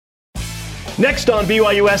Next on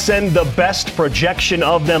BYUSN, the best projection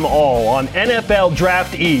of them all. On NFL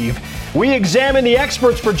Draft Eve, we examine the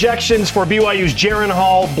experts' projections for BYU's Jaron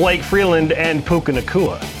Hall, Blake Freeland, and Puka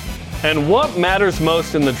Nacua. And what matters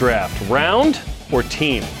most in the draft, round or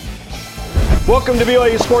team? Welcome to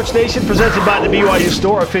BYU Sports Nation, presented by the BYU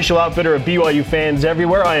Store, official outfitter of BYU fans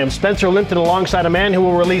everywhere. I am Spencer Linton alongside a man who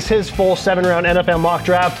will release his full 7-round NFL mock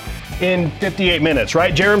draft in 58 minutes,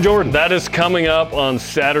 right, Jarom Jordan? That is coming up on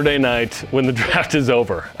Saturday night when the draft is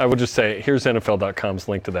over. I would just say, here's NFL.com's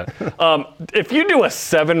link to that. If you do a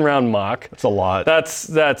 7-round mock, that's a lot. That's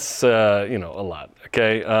a lot.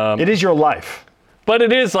 Okay. It is your life, but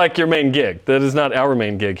it is like your main gig. That is not our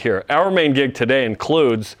main gig here. Our main gig today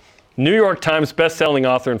includes New York Times best-selling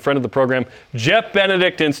author and friend of the program, Jeff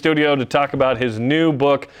Benedict, in studio to talk about his new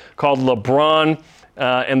book called Lebron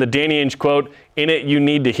and the Danny Ainge quote. In it, you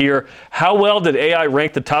need to hear, how well did AI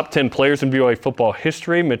rank the top 10 players in BYU football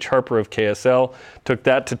history? Mitch Harper of KSL took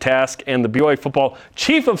that to task. And the BYU football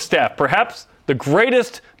chief of staff, perhaps the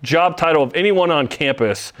greatest job title of anyone on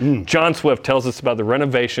campus, Jon Swift, tells us about the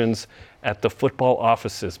renovations at the football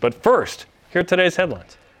offices. But first, here are today's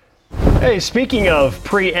headlines. Hey, speaking of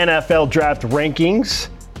pre-NFL draft rankings,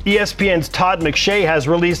 ESPN's Todd McShay has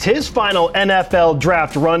released his final NFL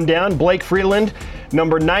draft rundown. Blake Freeland,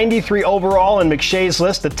 number 93 overall in McShay's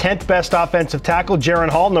list, the 10th best offensive tackle. Jaron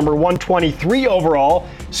Hall, number 123 overall,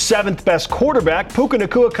 7th best quarterback. Puka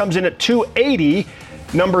Nacua comes in at 280,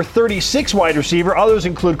 number 36 wide receiver. Others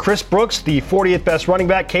include Chris Brooks, the 40th best running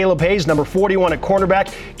back. Caleb Hayes, number 41 at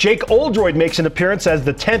cornerback. Jake Oldroyd makes an appearance as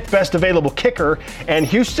the 10th best available kicker. And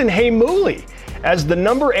Houston Heimuli as the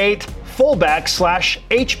number 8 fullback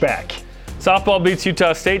 / H-back. Softball beats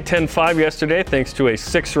Utah State 10-5 yesterday thanks to a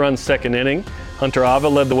 6-run second inning. Hunter Ava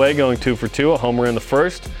led the way, going 2 for 2, a homer in the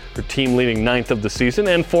first, her team leading 9th of the season,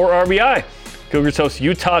 and 4 RBI. Cougars host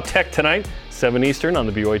Utah Tech tonight, 7 Eastern on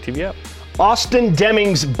the BYU TV app. Austin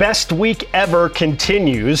Deming's best week ever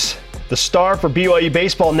continues. The star for BYU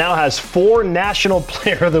baseball now has 4 National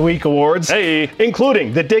Player of the Week awards,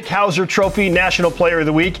 including the Dick Hauser Trophy National Player of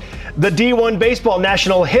the Week, the D1 Baseball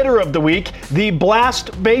National Hitter of the Week, the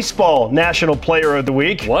Blast Baseball National Player of the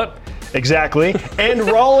Week. What? Exactly. And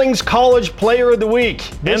Rawlings College Player of the Week.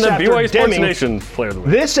 And the BYU Sports Nation Player of the Week.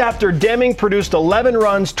 This after Deming produced 11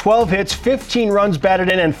 runs, 12 hits, 15 runs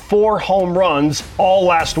batted in, and 4 home runs all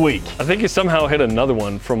last week. I think you somehow hit another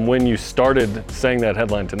one from when you started saying that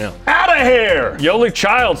headline to now. Out of here! Yoli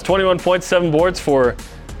Childs, 21 points, 7 boards for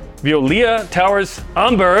Violia Towers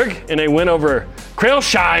Amberg in a win over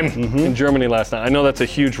Kreilsheim in Germany last night. I know that's a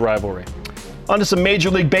huge rivalry. On to some Major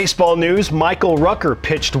League Baseball news. Michael Rucker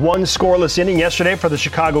pitched 1 scoreless inning yesterday for the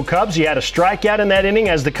Chicago Cubs. He had a strikeout in that inning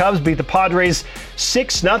as the Cubs beat the Padres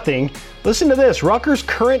 6-0. Listen to this. Rucker's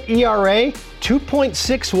current ERA,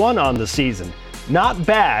 2.61 on the season. Not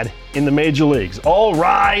bad in the major leagues. All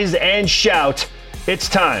rise and shout. It's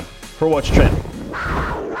time for What's Trending.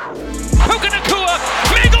 Puka Nacua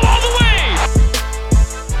may go all the way.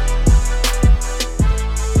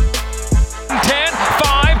 10,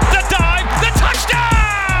 5, the dive, the touchdown!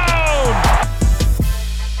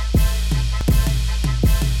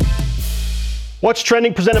 What's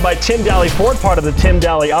Trending, presented by Tim Daly Ford, part of the Tim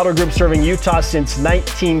Daly Auto Group, serving Utah since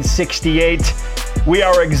 1968. We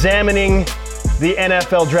are examining the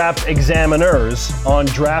NFL draft examiners on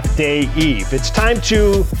draft day eve. It's time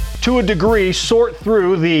to a degree, sort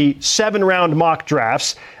through the 7-round mock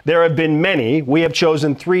drafts. There have been many. We have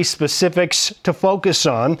chosen 3 specifics to focus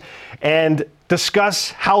on and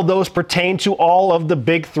discuss how those pertain to all of the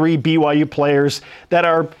big 3 BYU players that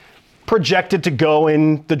are projected to go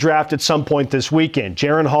in the draft at some point this weekend.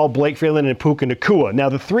 Jaron Hall, Blake Freeland, and Puka Nacua. Now,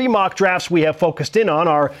 the 3 mock drafts we have focused in on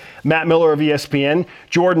are Matt Miller of ESPN,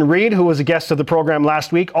 Jordan Reed, who was a guest of the program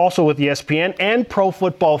last week, also with ESPN, and Pro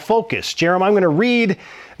Football Focus. Jarom, I'm going to read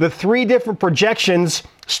the 3 different projections,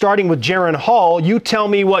 starting with Jaron Hall. You tell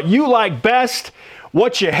me what you like best,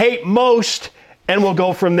 what you hate most, and we'll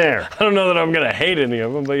go from there. I don't know that I'm going to hate any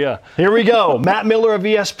of them, but yeah. Here we go. Matt Miller of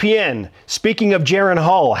ESPN, speaking of Jaron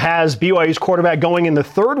Hall, has BYU's quarterback going in the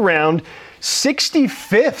 3rd round,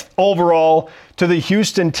 65th overall to the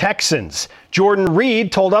Houston Texans. Jordan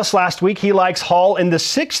Reed told us last week he likes Hall in the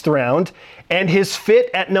 6th round and his fit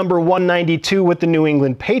at number 192 with the New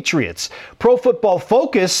England Patriots. Pro Football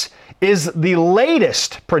Focus is the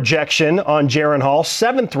latest projection on Jaron Hall,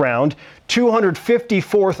 7th round,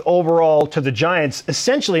 254th overall to the Giants,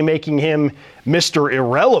 essentially making him Mr.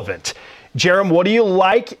 Irrelevant. Jarom, what do you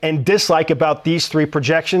like and dislike about these three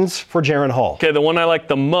projections for Jaren Hall? Okay, the one I like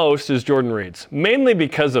the most is Jordan Reed's, mainly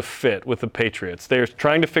because of fit with the Patriots. They're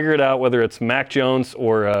trying to figure it out whether it's Mac Jones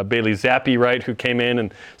or Bailey Zappi, right, who came in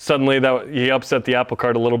and suddenly he upset the apple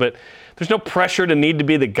cart a little bit. There's no pressure to need to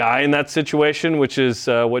be the guy in that situation, which is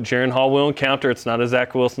what Jaren Hall will encounter. It's not a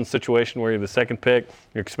Zach Wilson situation where you're the second pick,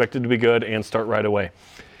 you're expected to be good and start right away.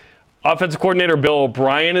 Offensive coordinator Bill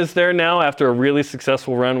O'Brien is there now after a really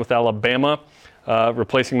successful run with Alabama,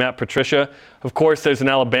 replacing Matt Patricia. Of course, there's an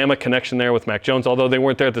Alabama connection there with Mac Jones, although they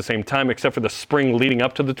weren't there at the same time except for the spring leading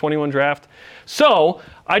up to the 21 draft. So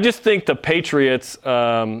I just think the Patriots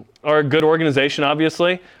are a good organization,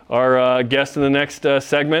 obviously. Our guest in the next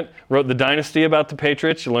segment wrote The Dynasty about the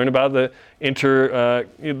Patriots. You learn about the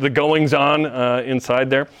goings-on inside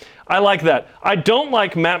there. I like that. I don't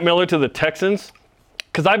like Matt Miller to the Texans,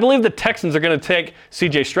 because I believe the Texans are going to take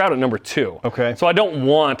C.J. Stroud at number 2. Okay. So I don't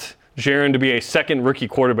want Jaren to be a second rookie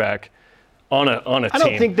quarterback on a team. I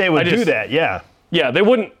don't think they would do that, yeah. Yeah, they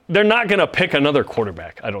wouldn't. They're not going to pick another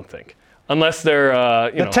quarterback, I don't think. Unless they're,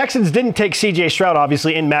 The Texans didn't take C.J. Stroud,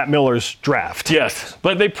 obviously, in Matt Miller's draft. Yes,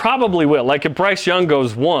 but they probably will. Like if Bryce Young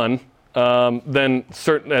goes 1, then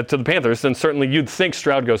to the Panthers, then certainly you'd think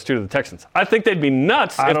Stroud goes 2 to the Texans. I think they'd be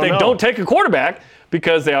nuts if they don't take a quarterback,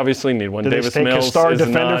 because they obviously need one. Did Davis they take Mills a star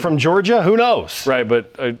defender from Georgia? Who knows? Right,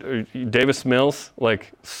 but Davis Mills,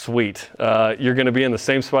 sweet. You're going to be in the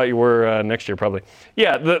same spot you were next year, probably.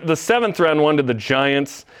 Yeah, the 7th round one to the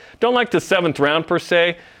Giants. Don't like the 7th round per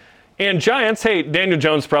se. And Giants, hey, Daniel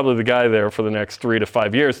Jones is probably the guy there for the next 3 to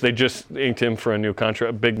 5 years. They just inked him for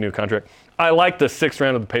a big new contract. I like the 6th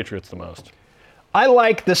round of the Patriots the most. I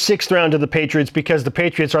like the 6th round of the Patriots because the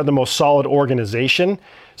Patriots are the most solid organization.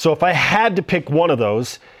 So if I had to pick one of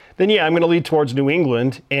those, then yeah, I'm going to lead towards New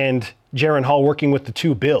England and Jaren Hall working with the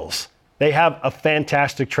 2 Bills. They have a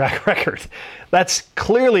fantastic track record. That's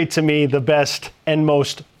clearly, to me, the best and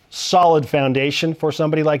most solid foundation for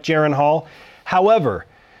somebody like Jaren Hall. However,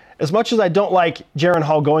 as much as I don't like Jaren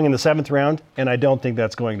Hall going in the 7th round, and I don't think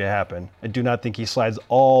that's going to happen, I do not think he slides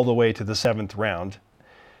all the way to the 7th round.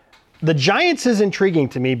 The Giants is intriguing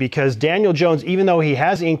to me because Daniel Jones, even though he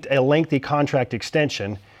has inked a lengthy contract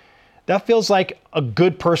extension, that feels like a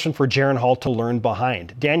good person for Jaren Hall to learn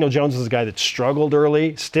behind. Daniel Jones is a guy that struggled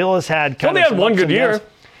early, still has had kind of had one good year.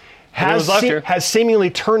 Has seemingly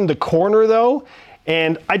turned the corner, though.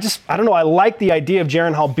 And I don't know, I like the idea of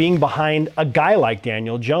Jaren Hall being behind a guy like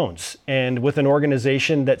Daniel Jones and with an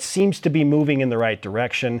organization that seems to be moving in the right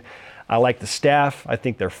direction. I like the staff. I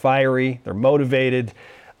think they're fiery. They're motivated.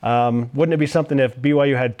 Wouldn't it be something if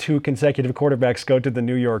BYU had 2 consecutive quarterbacks go to the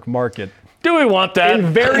New York market? Do we want that? In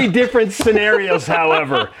very different scenarios,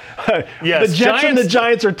 however. Yes, the Jets and the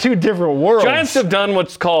Giants are 2 different worlds. Giants have done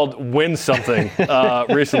what's called win something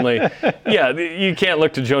recently. Yeah, you can't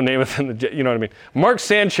look to Joe Namath and you know what I mean. Mark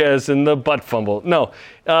Sanchez and the butt fumble. No,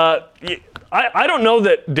 I don't know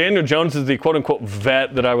that Daniel Jones is the quote-unquote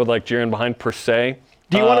vet that I would like Jaren behind per se.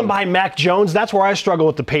 Do you want him behind Mac Jones? That's where I struggle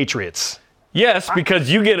with the Patriots. Yes,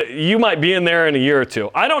 because you might be in there in a year or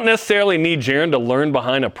 2. I don't necessarily need Jaren to learn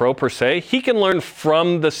behind a pro per se. He can learn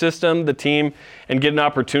from the system, the team, and get an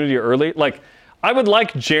opportunity early. I would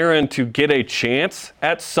like Jaren to get a chance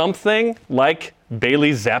at something like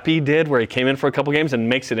Bailey Zappi did, where he came in for a couple games and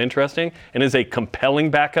makes it interesting and is a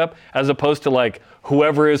compelling backup, as opposed to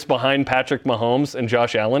whoever is behind Patrick Mahomes and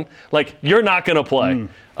Josh Allen. You're not going to play.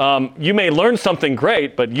 You may learn something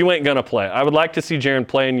great, but you ain't going to play. I would like to see Jaren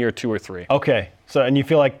play in year 2 or 3. Okay. So, and you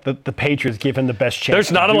feel like the Patriots give him the best chance.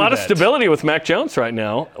 There's not a lot of stability with Mac Jones right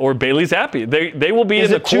now or Bailey Zappi. They will be in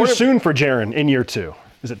the quarter. Is it too soon for Jaren in year 2?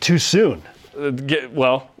 Is it too soon? You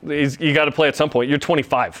got to play at some point. You're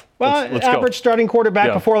 25. Well, let's average go. Starting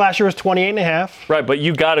quarterback before last year was 28.5. Right, but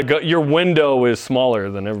you got to go. Your window is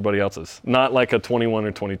smaller than everybody else's. Not like a 21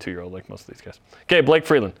 or 22-year-old like most of these guys. Okay, Blake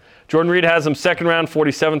Freeland. Jordan Reed has him 2nd round,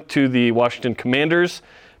 47th to the Washington Commanders.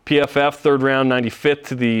 PFF 3rd round, 95th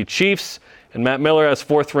to the Chiefs. And Matt Miller has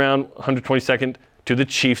 4th round, 122nd to the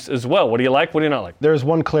Chiefs as well. What do you like? What do you not like? There's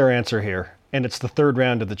one clear answer here, and it's the 3rd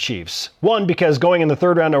round of the Chiefs. One, because going in the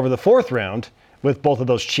 3rd round over the 4th round with both of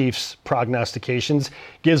those Chiefs prognostications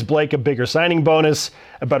gives Blake a bigger signing bonus,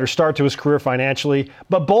 a better start to his career financially,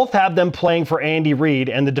 but both have them playing for Andy Reid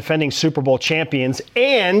and the defending Super Bowl champions,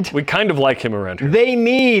 and we kind of like him around here. They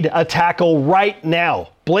need a tackle right now.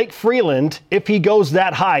 Blake Freeland, if he goes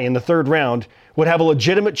that high in the 3rd round, would have a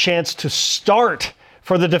legitimate chance to start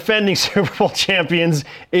for the defending Super Bowl champions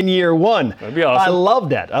in year 1. That'd be awesome. I love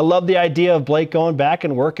that. I love the idea of Blake going back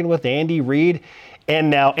and working with Andy Reid. and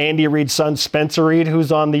now Andy Reid's son, Spencer Reid,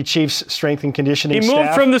 who's on the Chiefs strength and conditioning staff. He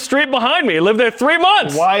moved from the street behind me. He lived there 3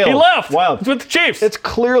 months. Wild. He left. Wild. It's with the Chiefs. It's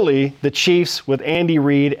clearly the Chiefs with Andy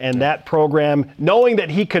Reid and that program, knowing that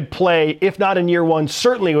he could play, if not in year one,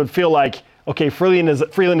 certainly would feel like, okay, Freeland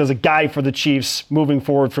is a guy for the Chiefs moving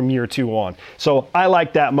forward from year 2 on. So I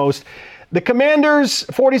like that most. The Commanders,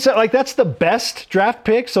 47, like that's the best draft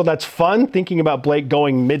pick, so that's fun thinking about Blake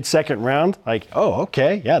going mid-second round. Like, oh,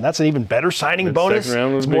 okay, yeah, that's an even better signing bonus.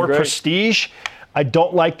 It's more prestige. I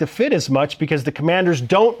don't like the fit as much because the Commanders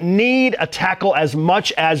don't need a tackle as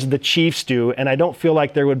much as the Chiefs do, and I don't feel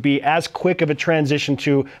like there would be as quick of a transition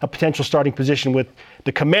to a potential starting position with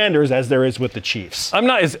the Commanders as there is with the Chiefs. I'm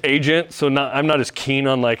not his agent, so I'm not as keen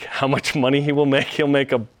on like how much money he will make. He'll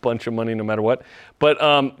make a bunch of money no matter what. But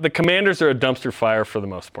the Commanders are a dumpster fire for the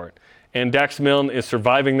most part. And Dax Milne is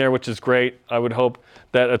surviving there, which is great. I would hope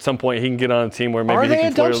that at some point he can get on a team where maybe Are they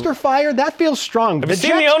a dumpster fire? That feels strong. Have you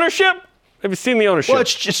seen the ownership? Have you seen the ownership? Well,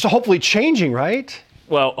 it's just hopefully changing, right?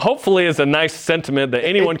 Well, hopefully is a nice sentiment that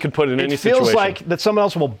anyone could put in any situation. It feels like that someone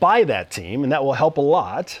else will buy that team, and that will help a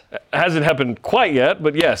lot. Hasn't happened quite yet,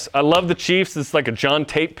 but yes, I love the Chiefs. It's like a John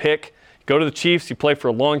Tate pick. Go to the Chiefs. You play for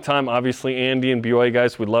a long time. Obviously, Andy and BYU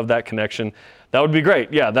guys would love that connection. That would be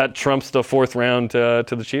great. Yeah, that trumps the 4th round to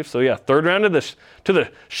the Chiefs. So yeah, 3rd round to the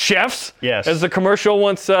chefs. Yes. As the commercial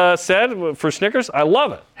once said for Snickers. I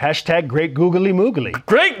love it. # great googly moogly.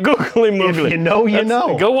 Great googly moogly. If you know, you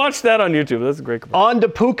know. Go watch that on YouTube. That's a great commercial. On to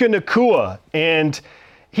Puka Nacua. And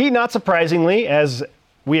he, not surprisingly, as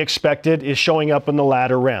we expected, is showing up in the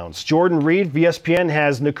latter rounds. Jordan Reed of ESPN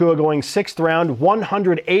has Nacua going 6th round,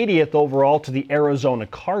 180th overall to the Arizona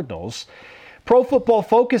Cardinals. Pro Football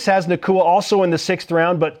Focus has Nacua also in the 6th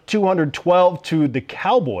round, but 212 to the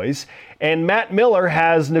Cowboys. And Matt Miller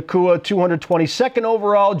has Nacua 222nd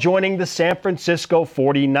overall, joining the San Francisco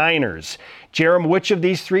 49ers. Jarom, which of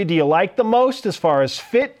these 3 do you like the most as far as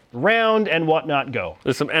fit, round, and whatnot go?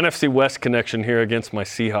 There's some NFC West connection here against my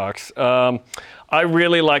Seahawks. I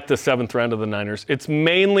really like the 7th round of the Niners. It's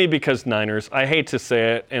mainly because Niners, I hate to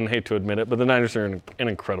say it and hate to admit it, but the Niners are an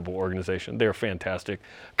incredible organization. They're fantastic.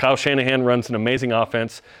 Kyle Shanahan runs an amazing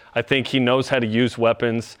offense. I think he knows how to use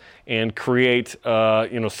weapons and create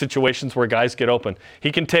situations where guys get open.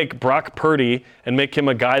 He can take Brock Purdy and make him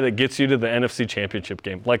a guy that gets you to the NFC Championship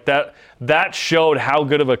game. Like that showed how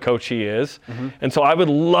good of a coach he is. Mm-hmm. And so I would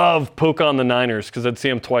love Puka on the Niners because I'd see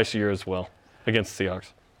him twice a year as well against the Seahawks.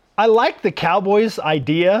 I like the Cowboys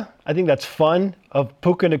idea. I think that's fun of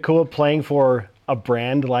Puka Nacua playing for a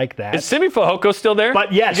brand like that. Is Simi Fehoko still there?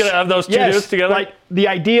 But yes. You gonna have those two dudes together? Like the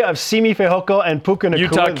idea of Simi Fehoko and Puka Nacua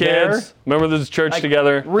Utah kids. There, remember this church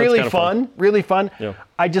together? Really fun. Really fun. Yeah.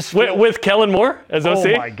 I just with Kellen Moore as OC?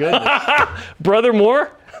 Oh my goodness. Brother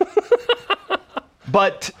Moore?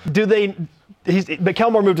 But do they but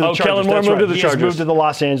Kellen Moore moved to the Chargers. Kellen Moore moved to the Chargers. He's moved to the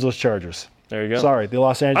Los Angeles Chargers. There you go. Sorry, the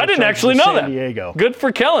Los Angeles I didn't Chargers actually know San that. Diego. Good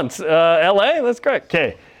for Kellen. LA, that's great.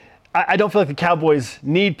 Okay. I don't feel like the Cowboys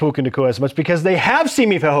need Puka Nacua as much because they have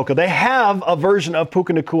Simi Fehoko. They have a version of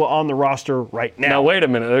Puka Nacua on the roster right now. Now, wait a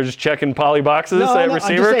minute. They're just checking poly boxes at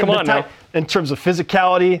receiver? Come on now. In terms of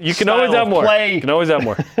physicality, you can always have more. Play. You can always have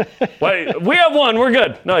more. Wait, we have 1. We're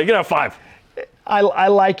good. No, you can have 5. I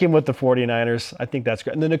like him with the 49ers. I think that's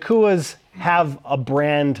great. And the Nacuas have a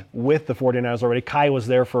brand with the 49ers already. Kai was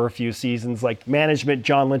there for a few seasons. Like management,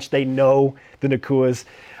 John Lynch, they know the Nacuas.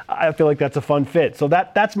 I feel like that's a fun fit. So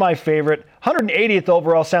that's my favorite. 180th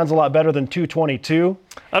overall sounds a lot better than 222.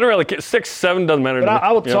 I don't really care. 6, 7 doesn't matter to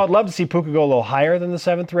me. So I'd love to see Puka go a little higher than the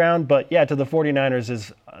 7th round. But yeah, to the 49ers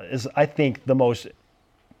is I think the most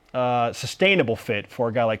sustainable fit for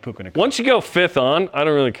a guy like Puka Nacua. Once you go 5th on, I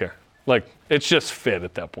don't really care. Like, it's just fit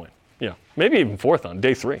at that point. Yeah. Maybe even 4th on,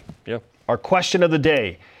 day 3. Yeah. Our question of the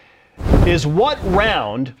day is what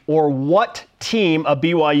round or what team a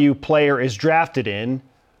BYU player is drafted in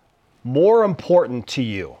more important to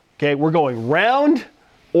you? Okay, we're going round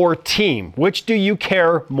or team. Which do you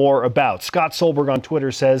care more about? Scott Solberg on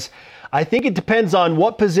Twitter says, I think it depends on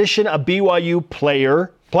what position a BYU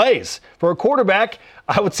player plays. For a quarterback,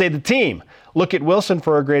 I would say the team. Look at Wilson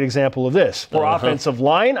for a great example of this. For offensive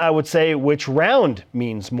line, I would say which round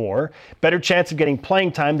means more. Better chance of getting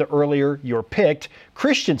playing time the earlier you're picked.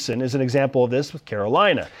 Christensen is an example of this with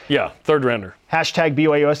Carolina. Yeah, 3rd rounder. #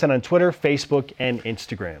 BYUSN on Twitter, Facebook, and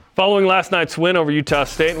Instagram. Following last night's win over Utah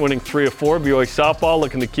State and winning 3 of 4, BYU softball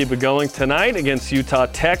looking to keep it going tonight against Utah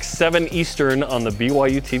Tech, 7 Eastern on the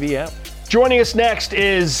BYU TV app. Joining us next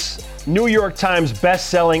is New York Times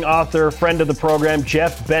best-selling author, friend of the program,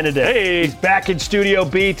 Jeff Benedict. Hey. He's back in Studio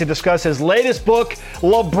B to discuss his latest book,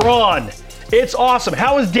 Lebron. It's awesome.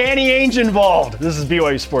 How is Danny Ainge involved? This is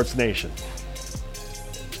BYU Sports Nation.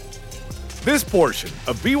 This portion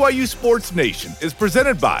of BYU Sports Nation is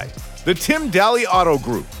presented by the Tim Daly Auto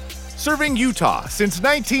Group, serving Utah since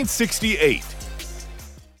 1968.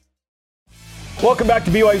 Welcome back to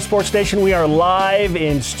BYU Sports Nation. We are live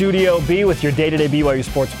in Studio B with your day-to-day BYU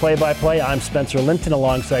Sports play-by-play. I'm Spencer Linton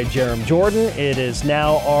alongside Jarom Jordan. It is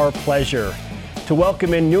now our pleasure to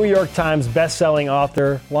welcome in New York Times best-selling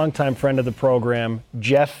author, longtime friend of the program,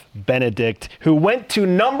 Jeff Benedict, who went to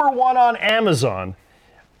 #1 on Amazon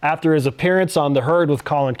after his appearance on The Herd with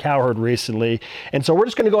Colin Cowherd recently. And so we're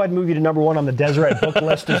just going to go ahead and move you to #1 on the Deseret book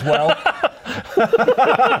list as well.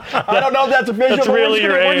 I don't know if that's official, that's but really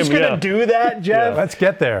we're just going to do that, Jeff. Yeah, let's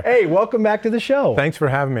get there. Hey, welcome back to the show. Thanks for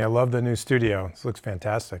having me. I love the new studio. This looks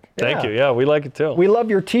fantastic. Thank you. Yeah, we like it too. We love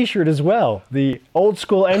your T-shirt as well. The old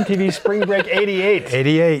school MTV Spring Break 88.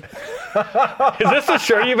 88. Is this a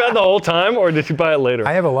shirt you've had the whole time, or did you buy it later?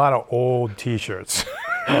 I have a lot of old T-shirts.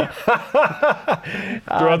 Throw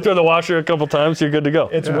it through the washer a couple times, you're good to go.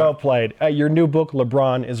 It's well played. Your new book,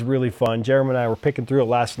 Lebron, is really fun. Jeremy and I were picking through it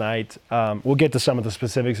last night. We'll get to some of the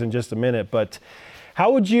specifics in just a minute, but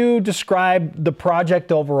how would you describe the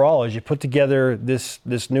project overall as you put together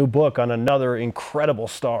this new book on another incredible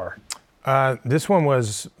star? This one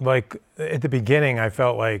was like, at the beginning, I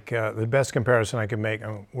felt like the best comparison I could make,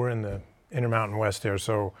 we're in the Intermountain West here,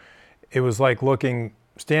 so it was like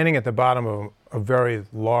standing at the bottom of a very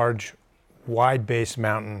large, wide-based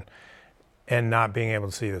mountain and not being able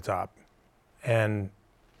to see the top, and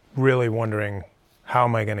really wondering, how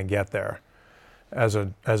am I going to get there as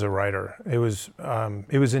a writer? It was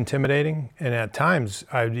intimidating, and at times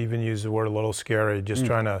I'd even use the word a little scary, just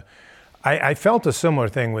trying to. I felt a similar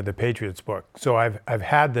thing with the Patriots book. So I've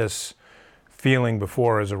had this feeling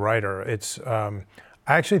before as a writer. It's I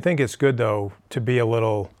actually think it's good though to be a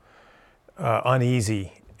little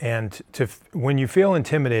uneasy. And when you feel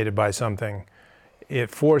intimidated by something, it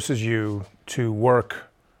forces you to work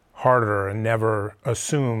harder and never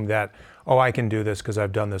assume that, oh, I can do this because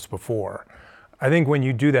I've done this before. I think when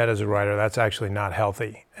you do that as a writer, that's actually not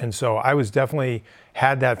healthy. And so I was definitely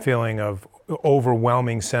had that feeling of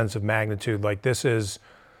overwhelming sense of magnitude. Like, this is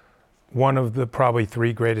one of the probably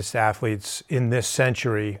 3 greatest athletes in this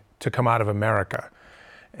century to come out of America.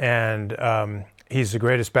 And he's the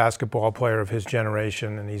greatest basketball player of his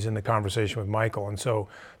generation, and he's in the conversation with Michael. And so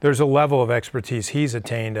there's a level of expertise he's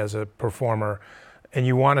attained as a performer, and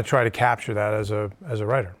you want to try to capture that as a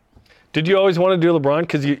writer. Did you always want to do LeBron?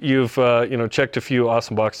 Because you've checked a few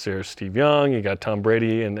awesome boxes here. Steve Young, you got Tom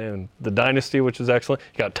Brady and the Dynasty, which is excellent.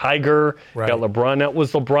 You got Tiger, right. You got LeBron. Now,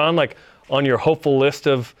 was LeBron like on your hopeful list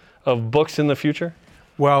of books in the future?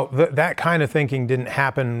 Well, that kind of thinking didn't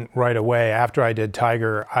happen right away. After I did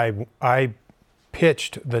Tiger, I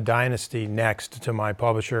pitched the Dynasty next to my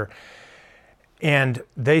publisher, and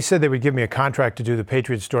they said they would give me a contract to do the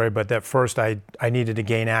Patriots story, but that first I needed to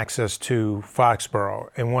gain access to Foxborough.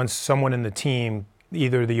 And once someone in the team,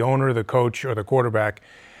 either the owner, the coach, or the quarterback,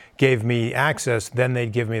 gave me access, then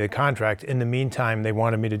they'd give me the contract. In the meantime, they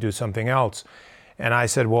wanted me to do something else. And I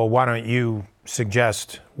said, well, why don't you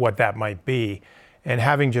suggest what that might be? And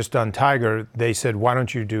having just done Tiger, they said, why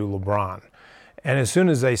don't you do LeBron? And as soon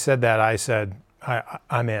as they said that, I said,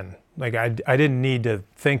 I'm in. Like, I didn't need to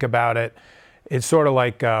think about it. It's sort of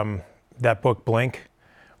like that book Blink,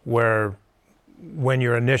 where when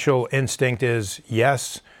your initial instinct is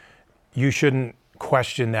yes, you shouldn't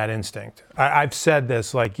question that instinct. I've said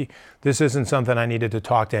this, like, this isn't something I needed to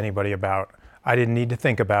talk to anybody about. I didn't need to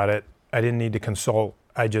think about it. I didn't need to consult.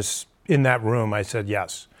 I just, in that room, I said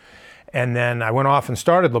yes. And then I went off and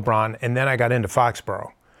started LeBron, and then I got into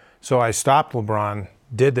Foxborough. So I stopped LeBron,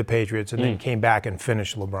 did the Patriots, and then came back and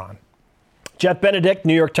finished LeBron. Jeff Benedict,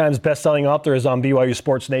 New York Times bestselling author, is on BYU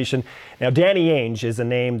Sports Nation. Now, Danny Ainge is a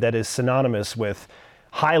name that is synonymous with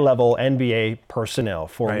high-level NBA personnel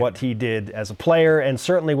for what he did as a player and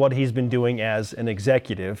certainly what he's been doing as an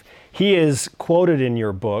executive. He is quoted in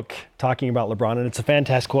your book talking about LeBron, and it's a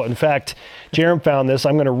fantastic quote. In fact, Jarom found this.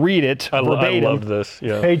 I'm going to read it verbatim. I love this.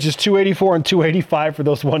 Yeah. Pages 284 and 285 for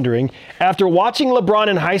those wondering. After watching LeBron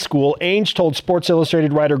in high school, Ainge told Sports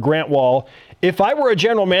Illustrated writer Grant Wall, "If I were a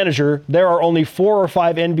general manager, there are only 4 or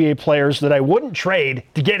 5 NBA players that I wouldn't trade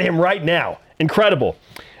to get him right now." Incredible.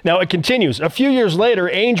 Now it continues. A few years later,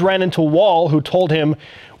 Ainge ran into Wall, who told him,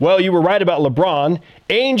 "Well, you were right about LeBron."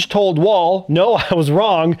 Ainge told Wall, "No, I was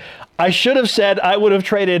wrong. I should have said I would have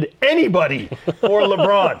traded anybody for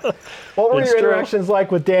LeBron." What were your interactions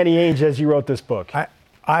like with Danny Ainge as you wrote this book?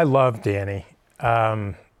 I love Danny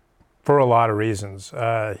for a lot of reasons.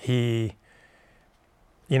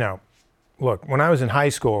 Look, when I was in high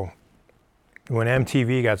school, when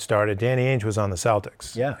MTV got started, Danny Ainge was on the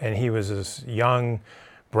Celtics. Yeah. And he was this young,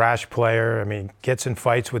 brash player. I mean, gets in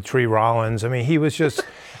fights with Tree Rollins. I mean, he was just,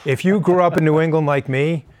 if you grew up in New England like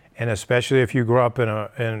me, and especially if you grew up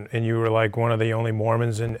and you were like one of the only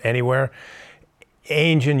Mormons in anywhere,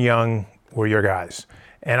 Ainge and Young were your guys.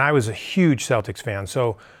 And I was a huge Celtics fan.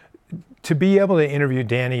 So to be able to interview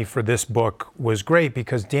Danny for this book was great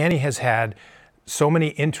because Danny has had so many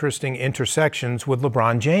interesting intersections with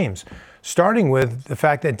LeBron James, starting with the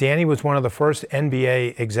fact that Danny was one of the first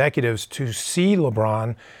NBA executives to see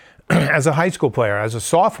LeBron as a high school player, as a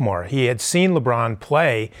sophomore. He had seen LeBron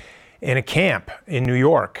play in a camp in New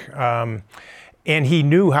York, and he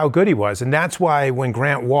knew how good he was. And that's why when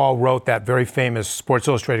Grant Wall wrote that very famous Sports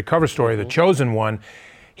Illustrated cover story, The Chosen One,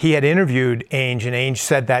 he had interviewed Ainge, and Ainge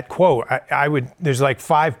said that quote, there's like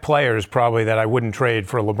 5 players probably that I wouldn't trade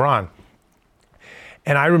for LeBron.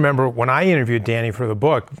 And I remember when I interviewed Danny for the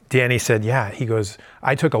book, Danny said, yeah, he goes,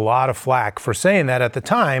 I took a lot of flack for saying that at the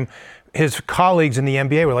time. His colleagues in the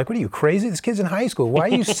NBA were like, what are you, crazy? This kid's in high school. Why are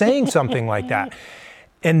you saying something like that?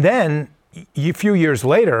 And then a few years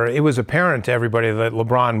later, it was apparent to everybody that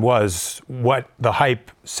LeBron was what the hype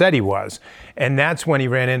said he was. And that's when he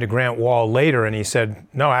ran into Grant Wall later and he said,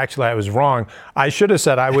 no, actually, I was wrong. I should have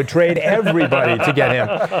said I would trade everybody to get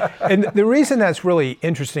him. And the reason that's really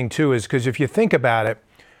interesting, too, is because if you think about it,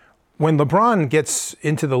 when LeBron gets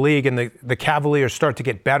into the league and the Cavaliers start to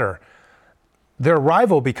get better, their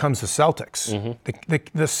rival becomes the Celtics. Mm-hmm.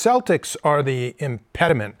 The Celtics are the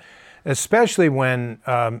impediment, especially when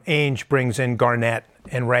Ainge brings in Garnett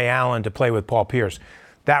and Ray Allen to play with Paul Pierce.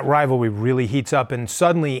 That rivalry really heats up, and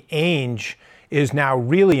suddenly Ainge is now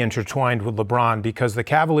really intertwined with LeBron because the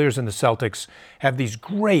Cavaliers and the Celtics have these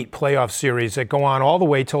great playoff series that go on all the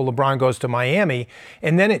way till LeBron goes to Miami,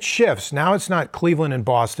 and then it shifts. Now it's not Cleveland and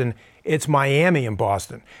Boston, it's Miami and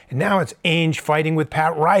Boston. And now it's Ainge fighting with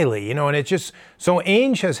Pat Riley, and it just, so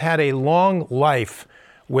Ainge has had a long life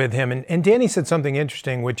with him. And Danny said something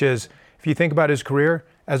interesting, which is, if you think about his career,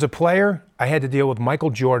 as a player, I had to deal with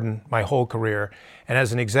Michael Jordan my whole career. And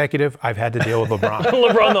as an executive, I've had to deal with LeBron.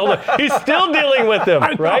 LeBron, he's still dealing with him,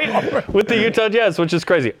 right? With the Utah Jazz, which is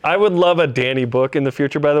crazy. I would love a Danny book in the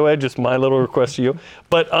future, by the way, just my little request to you.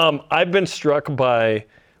 But I've been struck by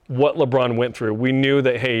what LeBron went through. We knew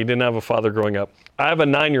that, hey, he didn't have a father growing up. I have a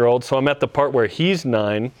 9-year-old, so I'm at the part where he's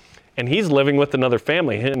 9, and he's living with another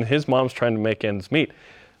family, and his mom's trying to make ends meet.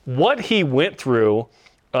 What he went through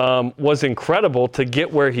was incredible to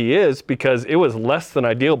get where he is because it was less than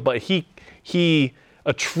ideal, but he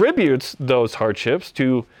attributes those hardships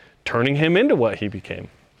to turning him into what he became.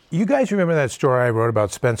 You guys remember that story I wrote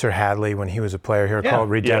about Spencer Hadley when he was a player here called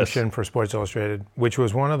Redemption for Sports Illustrated, which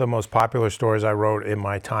was one of the most popular stories I wrote in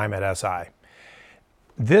my time at SI.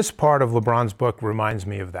 This part of LeBron's book reminds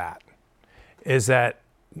me of that, is that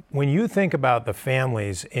when you think about the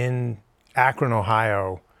families in Akron,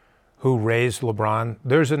 Ohio, who raised LeBron,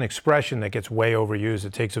 there's an expression that gets way overused,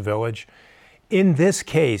 it takes a village. In this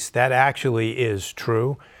case, that actually is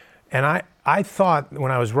true. And I thought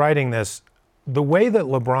when I was writing this, the way that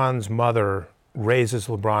LeBron's mother raises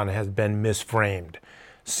LeBron has been misframed.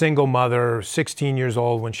 Single mother, 16 years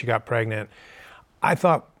old when she got pregnant. I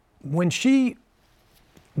thought when she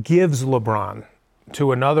gives LeBron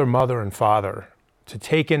to another mother and father to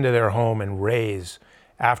take into their home and raise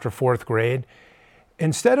after 4th grade,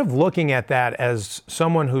 instead of looking at that as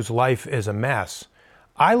someone whose life is a mess,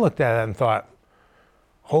 I looked at it and thought,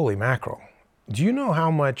 holy mackerel, do you know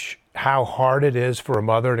how hard it is for a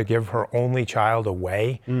mother to give her only child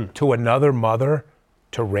away to another mother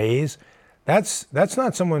to raise? That's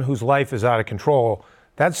not someone whose life is out of control.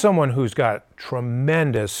 That's someone who's got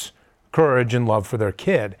tremendous courage and love for their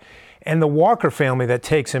kid. And the Walker family that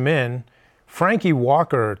takes him in, Frankie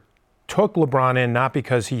Walker took LeBron in not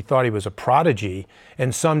because he thought he was a prodigy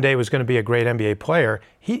and someday was going to be a great NBA player.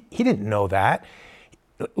 He didn't know that.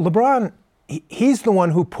 LeBron, he's the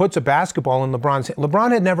one who puts a basketball in LeBron's hand.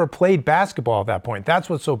 LeBron had never played basketball at that point. That's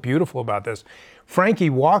what's so beautiful about this. Frankie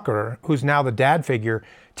Walker, who's now the dad figure,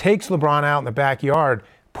 takes LeBron out in the backyard,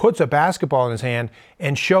 puts a basketball in his hand,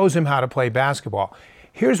 and shows him how to play basketball.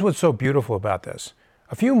 Here's what's so beautiful about this.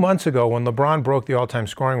 A few months ago, when LeBron broke the all-time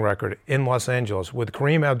scoring record in Los Angeles with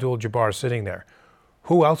Kareem Abdul-Jabbar sitting there,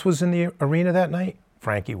 who else was in the arena that night?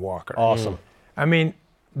 Frankie Walker. Awesome. I mean,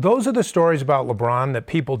 those are the stories about LeBron that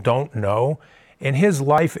people don't know, and his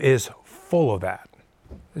life is full of that.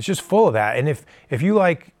 It's just full of that. And if you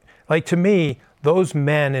like to me, those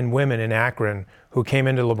men and women in Akron who came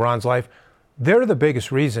into LeBron's life, they're the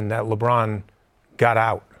biggest reason that LeBron got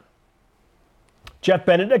out. Jeff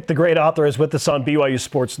Benedict, the great author, is with us on BYU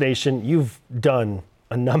Sports Nation. You've done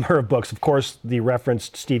a number of books. Of course, the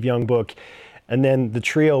referenced Steve Young book, and then the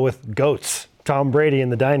trio with GOATs, Tom Brady in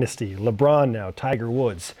the dynasty, LeBron now, Tiger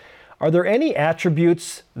Woods. Are there any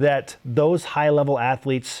attributes that those high-level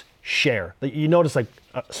athletes share? That you notice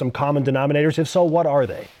some common denominators? If so, what are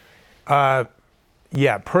they?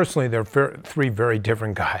 Yeah, personally, they're three very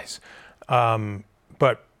different guys.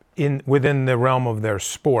 But within the realm of their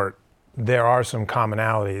sport, there are some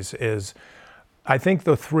commonalities. I think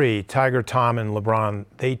the three, Tiger, Tom, and LeBron,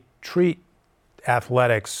 they treat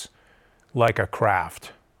athletics like a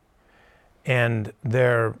craft. And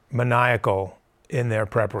they're maniacal in their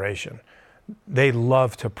preparation. They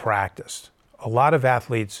love to practice. A lot of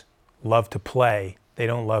athletes love to play. They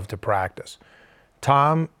don't love to practice.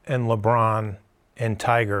 Tom and LeBron and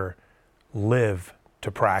Tiger live to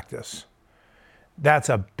practice. That's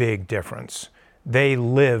a big difference. They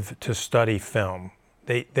live to study film.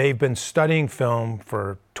 They've been studying film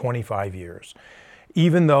for 25 years.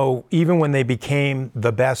 Even when they became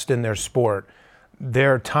the best in their sport,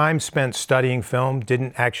 their time spent studying film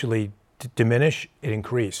didn't actually diminish, it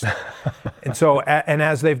increased. And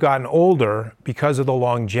as they've gotten older, because of the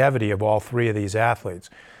longevity of all three of these athletes,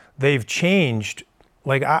 they've changed.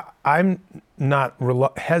 Like, I'm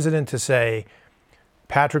not hesitant to say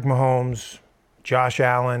Patrick Mahomes, Josh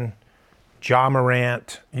Allen, Ja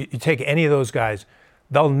Morant, you take any of those guys,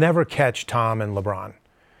 they'll never catch Tom and LeBron.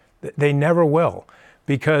 They never will.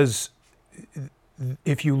 Because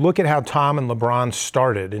if you look at how Tom and LeBron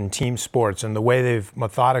started in team sports and the way they've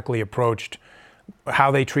methodically approached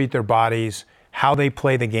how they treat their bodies, how they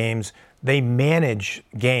play the games, they manage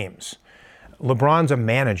games. LeBron's a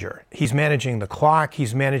manager. He's managing the clock.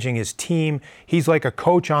 He's managing his team. He's like a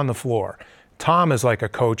coach on the floor. Tom is like a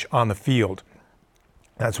coach on the field.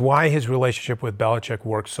 That's why his relationship with Belichick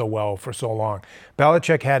worked so well for so long.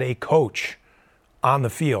 Belichick had a coach on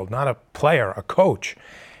the field, not a player, a coach.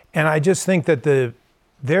 And I just think that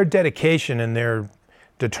their dedication and their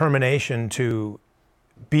determination to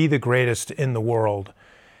be the greatest in the world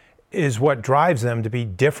is what drives them to be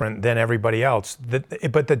different than everybody else.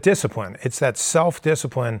 But the discipline, it's that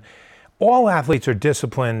self-discipline. All athletes are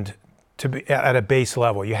disciplined to be at a base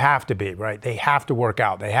level. You have to be, right? They have to work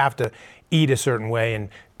out. They have to eat a certain way and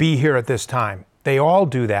be here at this time. They all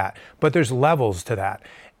do that, but there's levels to that.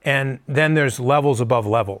 And then there's levels above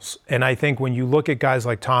levels. And I think when you look at guys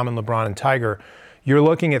like Tom and LeBron and Tiger, you're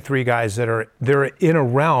looking at three guys they're in a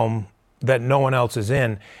realm that no one else is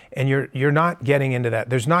in, and you're not getting into that.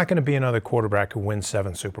 There's not going to be another quarterback who wins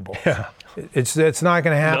 7 Super Bowls. Yeah. It's not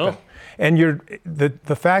going to happen. No. And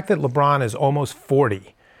the fact that LeBron is almost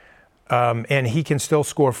 40, and he can still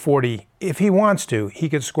score 40 if he wants to. He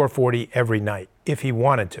could score 40 every night if he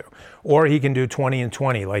wanted to, or he can do 20 and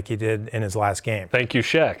 20 like he did in his last game. Thank you,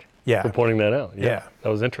 Shaq, for pointing that out. Yeah, that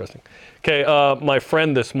was interesting. Okay, my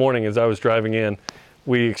friend this morning, as I was driving in,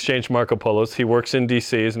 we exchanged Marco Polos. He works in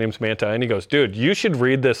D.C. His name's Manti, and he goes, "Dude, you should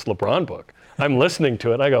read this LeBron book." I'm listening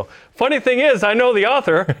to it. I go, "Funny thing is, I know the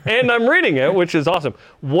author, and I'm reading it," which is awesome.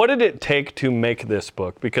 What did it take to make this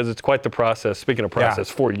book? Because it's quite the process. Speaking of process,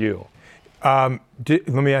 for you. Let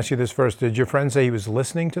me ask you this first. Did your friend say he was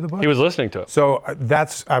listening to the book? He was listening to it. So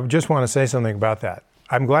I just want to say something about that.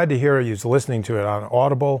 I'm glad to hear he was listening to it on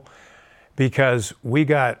Audible, because we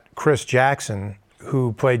got Chris Jackson,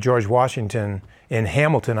 who played George Washington in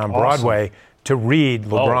Hamilton on Broadway, to read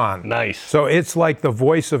LeBron. Oh, nice. So it's like the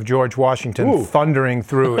voice of George Washington thundering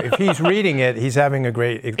through. If he's reading it, he's having a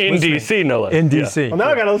great in D.C. no less. In D.C. Yeah. Well, now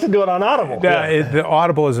I got to listen to it on Audible. The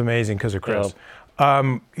Audible is amazing because of Chris.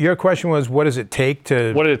 Yeah. Your question was, what does it take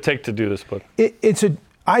to? What did it take to do this book?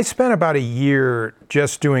 I spent about a year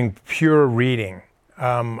just doing pure reading.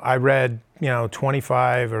 I read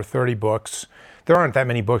 25 or 30 books. There aren't that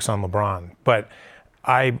many books on LeBron, but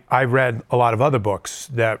I read a lot of other books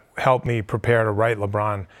that helped me prepare to write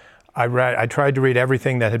LeBron. I tried to read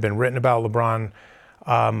everything that had been written about LeBron.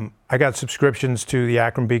 I got subscriptions to the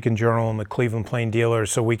Akron Beacon Journal and the Cleveland Plain Dealer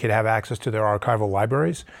so we could have access to their archival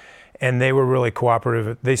libraries. And they were really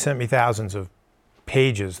cooperative. They sent me thousands of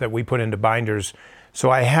pages that we put into binders. So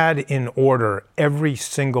I had in order every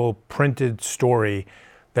single printed story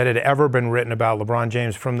that had ever been written about LeBron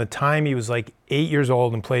James from the time he was like 8 years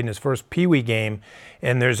old and played in his first Pee Wee game.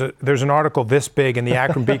 And there's an article this big in the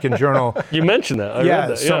Akron Beacon Journal. You mentioned that. I read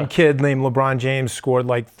that. Some kid named LeBron James scored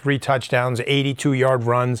like 3 touchdowns, 82-yard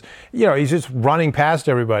runs. He's just running past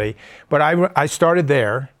everybody. But I started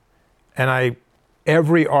there, and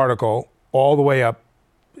every article all the way up,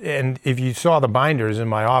 and if you saw the binders in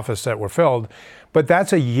my office that were filled, but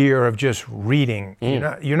that's a year of just reading.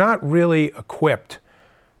 You're not really equipped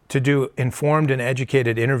to do informed and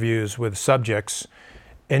educated interviews with subjects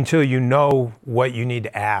until you know what you need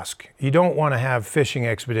to ask. You don't want to have fishing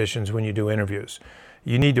expeditions when you do interviews.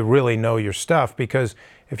 You need to really know your stuff, because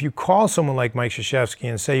if you call someone like Mike Krzyzewski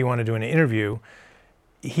and say you want to do an interview,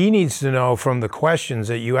 he needs to know from the questions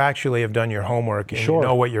that you actually have done your homework and you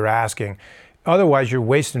know what you're asking. Otherwise, you're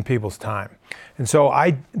wasting people's time. And so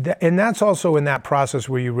and that's also in that process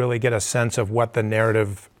where you really get a sense of what the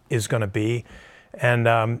narrative is going to be.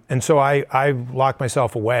 And so I lock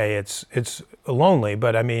myself away. It's lonely,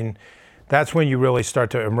 but I mean, that's when you really start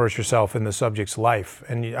to immerse yourself in the subject's life.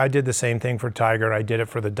 And I did the same thing for Tiger. I did it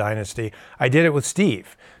for the Dynasty. I did it with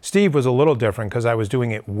Steve. Steve was a little different because I was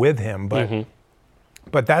doing it with him,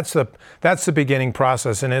 but that's the beginning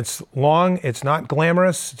process, and it's long. It's not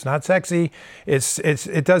glamorous. It's not sexy.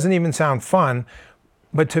 It doesn't even sound fun,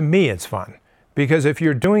 but to me, it's fun, because if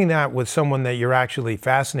you're doing that with someone that you're actually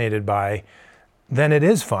fascinated by, then it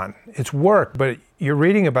is fun. It's work, but you're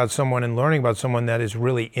reading about someone and learning about someone that is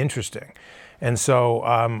really interesting. And so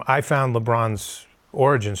I found LeBron's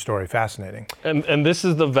origin story fascinating. And this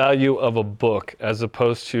is the value of a book as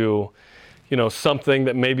opposed to, something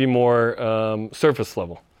that may be more surface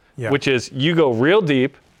level, which is you go real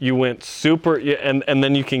deep, you went super, and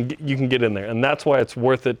then you can get in there. And that's why it's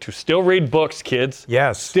worth it to still read books, kids.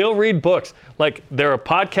 Yes. Still read books. Like, there are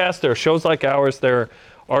podcasts, there are shows like ours, there are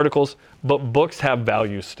articles, but books have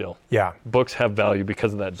value still. Yeah. Books have value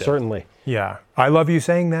because of that depth. Certainly. Yeah. I love you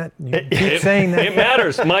saying that. You keep saying that. It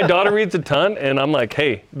matters. My daughter reads a ton, and I'm like,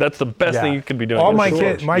 hey, that's the best thing you could be doing. All my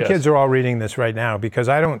kids are all reading this right now, because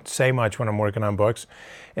I don't say much when I'm working on books,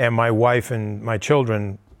 and my wife and my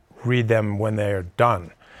children read them when they're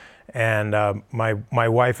done. And my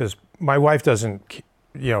wife doesn't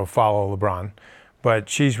follow LeBron, but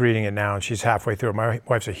she's reading it now, and she's halfway through it. My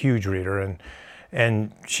wife's a huge reader,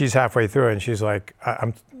 and she's halfway through it, and she's like,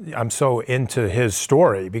 I'm so into his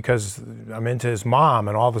story because I'm into his mom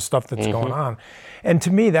and all the stuff that's going on. And to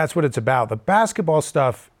me, that's what it's about. The basketball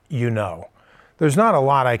stuff, there's not a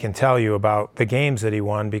lot I can tell you about the games that he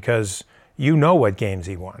won, because you know what games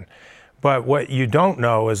he won. But what you don't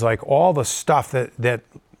know is like all the stuff that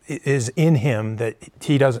is in him that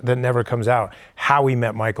that never comes out. How he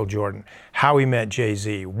met Michael Jordan, how he met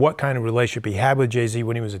Jay-Z, what kind of relationship he had with Jay-Z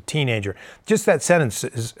when he was a teenager. Just that sentence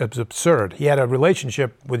is absurd. He had a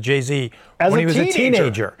relationship with Jay-Z when he was a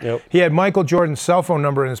teenager. Yep. He had Michael Jordan's cell phone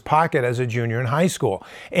number in his pocket as a junior in high school,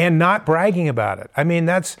 and not bragging about it. I mean,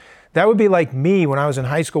 that would be like me when I was in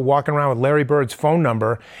high school walking around with Larry Bird's phone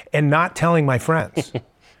number and not telling my friends.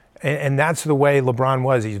 And that's the way LeBron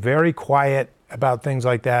was. He's very quiet about things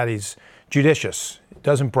like that. He's judicious,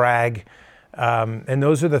 doesn't brag. And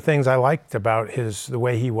those are the things I liked about the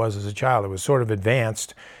way he was as a child. It was sort of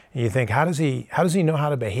advanced. And you think, how does he know how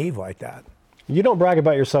to behave like that? You don't brag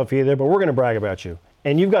about yourself either, but we're going to brag about you.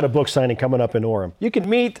 And you've got a book signing coming up in Orem. You can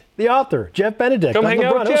meet the author, Jeff Benedict. Come hang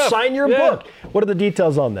out with Jeff. He'll sign your book. What are the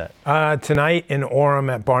details on that? Tonight in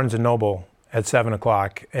Orem at Barnes & Noble at 7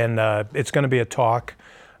 o'clock. And it's going to be a talk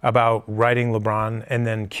about writing LeBron, and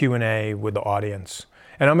then Q&A with the audience.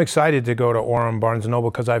 And I'm excited to go to Orem, Barnes & Noble,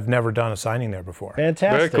 because I've never done a signing there before.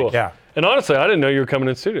 Fantastic. Very cool. Yeah. And honestly, I didn't know you were coming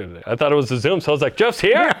in studio today. I thought it was a Zoom, so I was like, Jeff's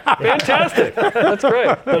here? Fantastic. That's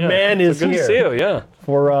great. The man is good here. Good to see you, yeah.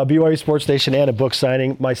 For BYU Sports Nation and a book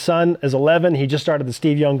signing. My son is 11. He just started the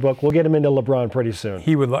Steve Young book. We'll get him into LeBron pretty soon.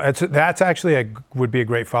 He would. That's actually would be a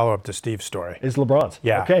great follow-up to Steve's story. Is LeBron's?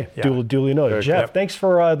 Yeah. Okay. Yeah. Duly noted. Jeff, thanks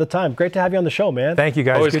for the time. Great to have you on the show, man. Thank you,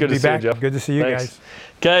 guys. Always good to be see back. you, Jeff. Good to see you Thanks. guys.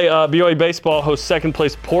 Okay, BYU baseball hosts second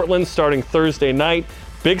place Portland starting Thursday night.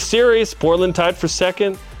 Big series. Portland tied for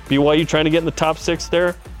second. BYU trying to get in the top 6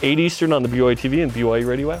 there. 8 Eastern on the BYU TV and BYU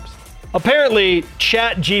radio apps. Apparently,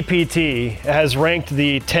 ChatGPT has ranked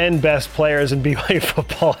the 10 best players in BYU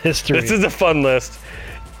football history. This is a fun list.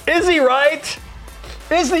 Is he right?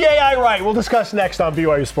 Is the AI right? We'll discuss next on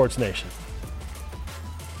BYU Sports Nation.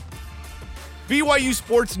 BYU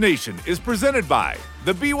Sports Nation is presented by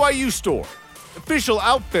the BYU Store, official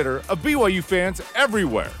outfitter of BYU fans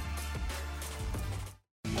everywhere.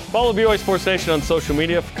 Follow BYU Sports Nation on social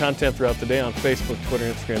media for content throughout the day on Facebook,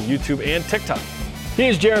 Twitter, Instagram, YouTube, and TikTok. He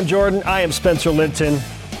is Jarom Jordan. I am Spencer Linton.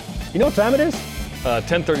 You know what time it is?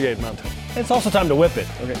 10:38 Mountain. It's also time to whip it.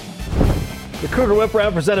 Okay. The Cougar Whip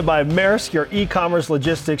Round presented by Maersk, your e-commerce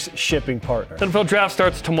logistics shipping partner. NFL draft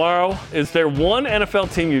starts tomorrow. Is there one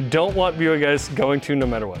NFL team you don't want BYU guys going to no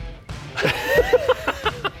matter what?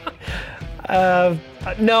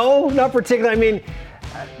 No, not particularly. I mean,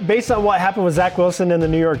 based on what happened with Zach Wilson and the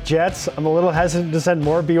New York Jets, I'm a little hesitant to send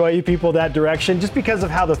more BYU people that direction just because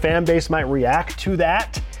of how the fan base might react to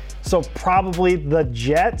that. So probably the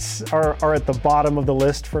Jets are at the bottom of the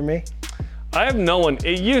list for me. I have no one.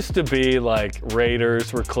 It used to be like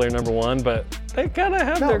Raiders were clear number one, but They kind of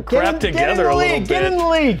have their crap together a little bit. Get in the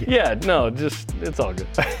league. Yeah, no, just it's all good.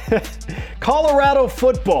 Colorado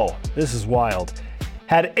football, this is wild,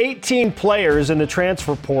 had 18 players in the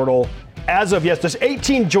transfer portal as of yesterday.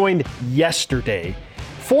 18 joined yesterday.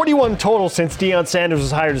 41 total since Deion Sanders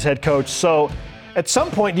was hired as head coach. So at some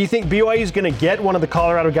point, do you think BYU is going to get one of the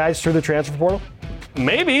Colorado guys through the transfer portal?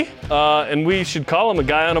 Maybe, and we should call him a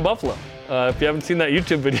guy on a Buffalo. If you haven't seen that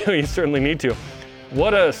YouTube video, you certainly need to.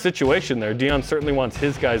 What a situation there. Deion certainly wants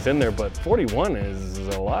his guys in there, but 41 is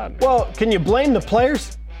a lot. Well, can you blame the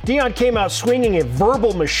players? Deion came out swinging a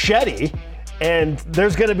verbal machete, and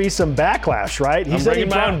there's going to be some backlash, right? I'm bringing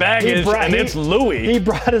my own baggage, and it's Louis. He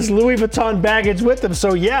brought his Louis Vuitton baggage with him.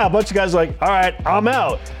 So, yeah, a bunch of guys are like, all right, I'm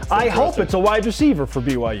out. I hope it's a wide receiver for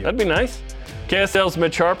BYU. That'd be nice. KSL's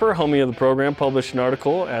Mitch Harper, homie of the program, published an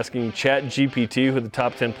article asking ChatGPT who the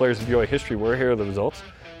top 10 players of BYU history were. Here are the results.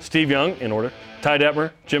 Steve Young, in order. Ty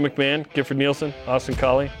Detmer, Jim McMahon, Gifford Nielsen, Austin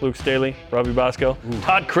Collie, Luke Staley, Robbie Bosco,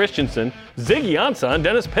 Todd Christensen, Ziggy Ansah, and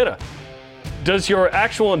Dennis Pitta. Does your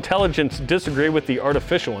actual intelligence disagree with the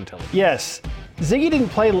artificial intelligence? Yes. Ziggy didn't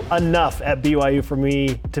play enough at BYU for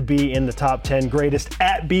me to be in the top 10 greatest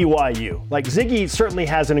at BYU. Like, Ziggy certainly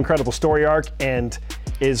has an incredible story arc and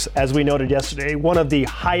is, as we noted yesterday, one of the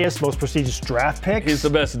highest, most prestigious draft picks. He's the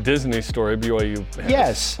best Disney story BYU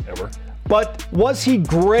has ever. But was he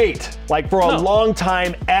great, like, for a long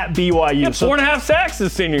time at BYU? He had 4.5 sacks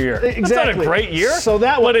his senior year. Exactly. That's not a great year. So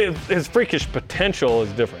that but his freakish potential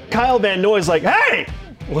is different. Kyle Van Noy's like, hey,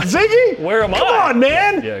 Ziggy? Where am I? Come on,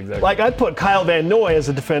 man. Yeah, exactly. Like, I'd put Kyle Van Noy as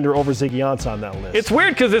a defender over Ziggy Ansah on that list. It's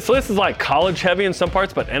weird because this list is like college heavy in some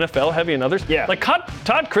parts, but NFL heavy in others. Yeah. Like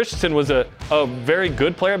Todd Christensen was a very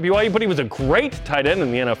good player at BYU, but he was a great tight end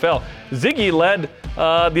in the NFL. Ziggy led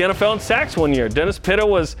the NFL in sacks one year. Dennis Pitta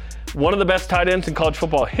was one of the best tight ends in college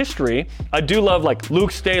football history. I do love, like, Luke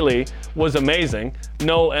Staley was amazing.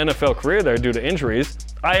 No NFL career there due to injuries.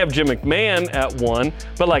 I have Jim McMahon at 1,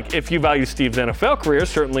 but, like, if you value Steve's NFL career,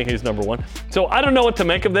 certainly he's number 1. So I don't know what to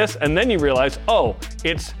make of this, and then you realize, oh,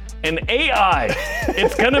 it's an AI.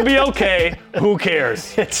 It's going to be okay. Who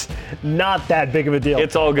cares? It's not that big of a deal.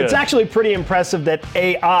 It's all good. It's actually pretty impressive that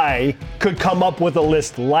AI could come up with a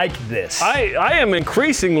list like this. I am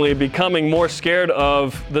increasingly becoming more scared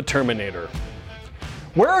of the Terminator.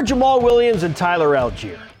 Where are Jamal Williams and Tyler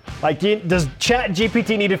Algier? Like, does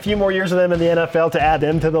ChatGPT need a few more years of them in the NFL to add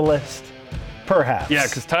them to the list? Perhaps. Yeah,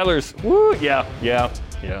 because Tyler's, yeah.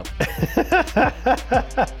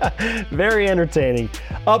 Very entertaining.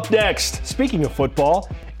 Up next, speaking of football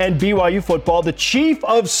and BYU football, the Chief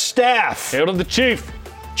of Staff. Hail to the Chief.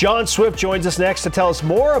 Jon Swift joins us next to tell us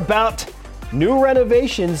more about new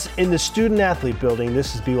renovations in the student-athlete building.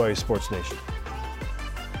 This is BYU Sports Nation.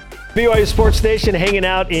 BYU Sports Nation hanging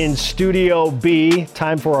out in Studio B.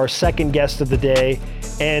 Time for our second guest of the day.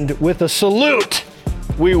 And with a salute,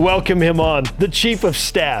 we welcome him on, the Chief of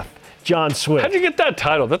Staff, Jon Swift. How'd you get that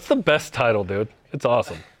title? That's the best title, dude. It's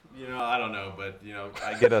awesome. You know, I don't know, but, you know,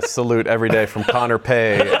 I get a salute every day from Connor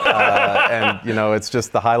Pay, and, you know, it's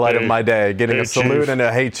just the highlight of my day, getting a salute, Chief. And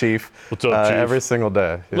a hey, Chief, what's up, Chief? Every single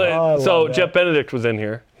day. So Jeff Benedict was in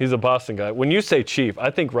here. He's a Boston guy. When you say Chief, I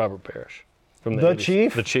think Robert Parrish. From the 80s.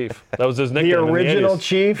 Chief? The Chief. That was his nickname. The original in the 80s.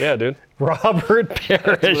 Chief? Yeah, dude. Robert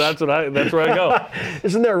Parrish. That's where I go.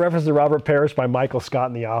 Isn't there a reference to Robert Parrish by Michael Scott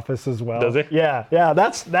in The Office as well? Does he? Yeah,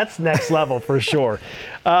 that's next level for sure.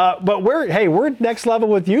 But we're next level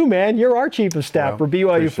with you, man. You're our Chief of Staff for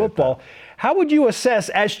BYU football. That. How would you assess,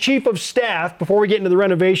 as Chief of Staff, before we get into the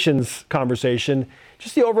renovations conversation,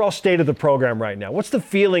 just the overall state of the program right now? What's the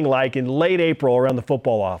feeling like in late April around the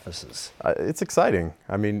football offices? It's exciting.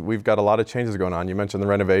 I mean, we've got a lot of changes going on. You mentioned the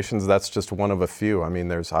renovations. That's just one of a few. I mean,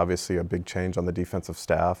 there's obviously a big change on the defensive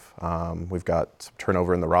staff. We've got some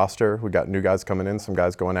turnover in the roster. We've got new guys coming in, some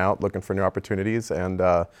guys going out, looking for new opportunities. And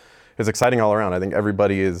it's exciting all around. I think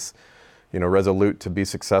everybody is, you know, resolute to be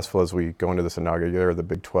successful as we go into this inaugural year of the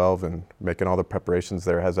Big 12, and making all the preparations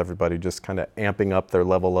there has everybody just kind of amping up their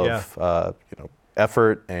level of,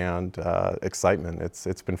 effort and excitement.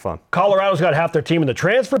 It's been fun. Colorado's got half their team in the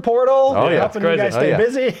transfer portal. Oh, yeah. Helping you guys stay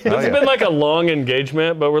busy. It's been like a long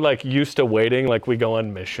engagement, but we're like used to waiting. Like we go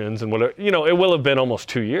on missions and whatever. You know, it will have been almost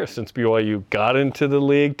 2 years since BYU got into the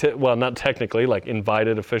league. Well, not technically, like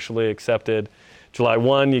invited, officially accepted. July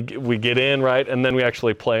 1, we get in, right? And then we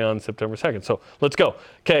actually play on September 2nd. So let's go.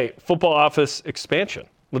 Okay, football office expansion.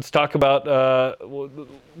 Let's talk about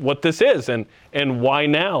what this is and why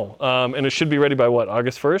now. And it should be ready by what,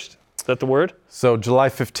 August 1st? Is that the word? So July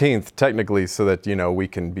 15th, technically, so that, we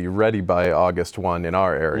can be ready by August 1 in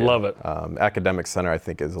our area. Love it. Academic Center, I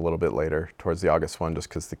think, is a little bit later, towards the August 1, just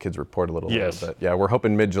because the kids report a little Yes. later. But yeah, we're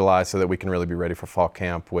hoping mid-July so that we can really be ready for fall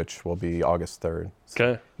camp, which will be August 3rd.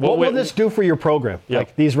 Okay. What will this do for your program,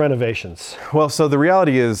 like these renovations? Well, so the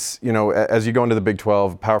reality is, as you go into the Big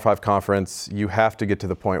 12, Power 5 conference, you have to get to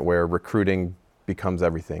the point where recruiting becomes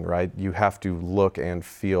everything, right? You have to look and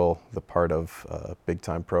feel the part of a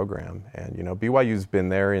big-time program. And, BYU's been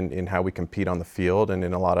there in how we compete on the field and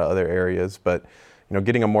in a lot of other areas, but,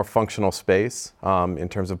 getting a more functional space in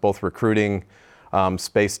terms of both recruiting,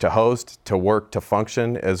 space to host, to work, to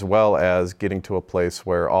function, as well as getting to a place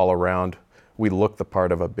where all around we look the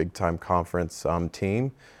part of a big-time conference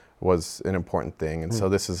team was an important thing. And so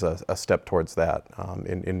this is a step towards that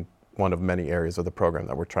in one of many areas of the program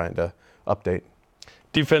that we're trying to update.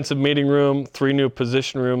 Defensive meeting room, 3 new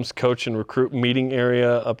position rooms, coach and recruit meeting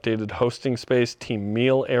area, updated hosting space, team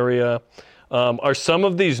meal area. Are some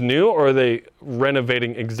of these new, or are they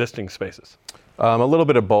renovating existing spaces? A little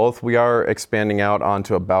bit of both. We are expanding out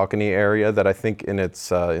onto a balcony area that I think in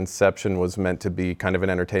its inception was meant to be kind of an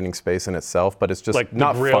entertaining space in itself, but it's just like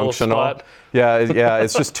not the grill functional. Spot? Yeah,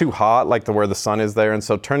 it's just too hot, like where the sun is there. And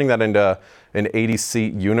so turning that into an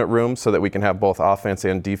 80-seat unit room so that we can have both offense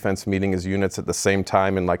and defense meeting as units at the same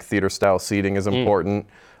time in like theater-style seating is important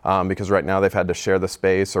because right now they've had to share the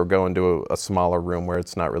space or go into a smaller room where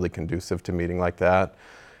it's not really conducive to meeting like that.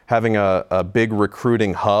 Having a big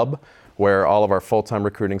recruiting hub where all of our full-time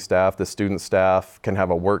recruiting staff, the student staff, can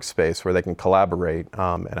have a workspace where they can collaborate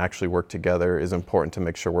and actually work together is important to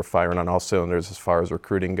make sure we're firing on all cylinders as far as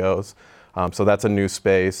recruiting goes. So that's a new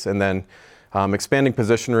space. And then expanding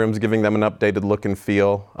position rooms, giving them an updated look and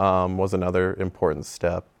feel was another important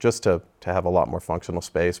step, just to have a lot more functional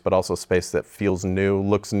space, but also space that feels new,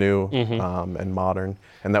 looks new, and modern.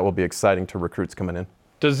 And that will be exciting to recruits coming in.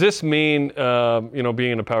 Does this mean,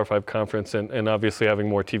 being in a Power 5 conference and obviously having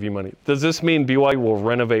more TV money, does this mean BYU will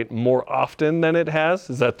renovate more often than it has?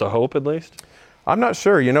 Is that the hope at least? I'm not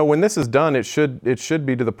sure. When this is done, it should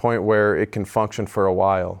be to the point where it can function for a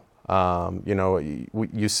while.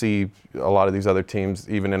 You see a lot of these other teams,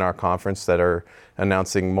 even in our conference, that are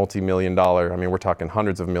announcing multi-million-dollar, we're talking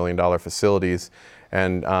hundreds of million-dollar facilities.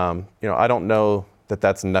 And, I don't know that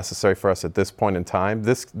that's necessary for us at this point in time.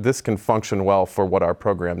 This can function well for what our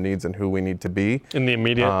program needs and who we need to be. In the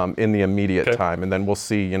immediate? In the immediate time. And then we'll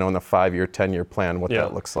see, in the 5-year, 10-year plan what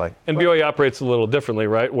that looks like. And BYU operates a little differently,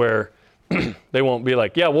 right? Where they won't be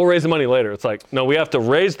like, we'll raise the money later. It's like, no, we have to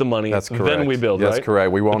raise the money, then we build, right? That's correct.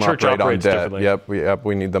 We won't operate on debt. Differently.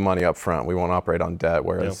 We need the money up front. We won't operate on debt,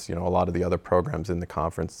 whereas, a lot of the other programs in the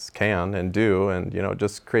conference can and do, and, it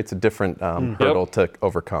just creates a different hurdle to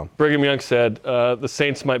overcome. Brigham Young said, the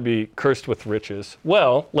Saints might be cursed with riches.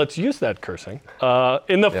 Well, let's use that cursing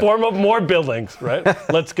in the form of more buildings, right?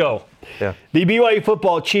 Let's go. Yeah. The BYU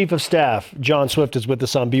football chief of staff, Jon Swift, is with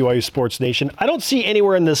us on BYU Sports Nation. I don't see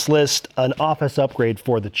anywhere in this list an office upgrade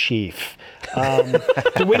for the chief.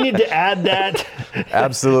 Do we need to add that?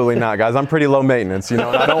 Absolutely not, guys. I'm pretty low maintenance, and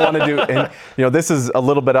I don't want to do, and, this is a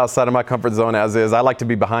little bit outside of my comfort zone as is. I like to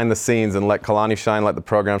be behind the scenes and let Kalani shine, let the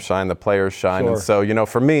program shine, the players shine. Sure. And so,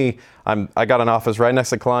 for me, I got an office right next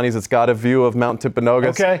to Kalani's. It's got a view of Mount Timpanogos.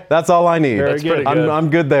 Okay. That's all I need. Very good. I'm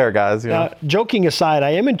good there, guys. Joking aside,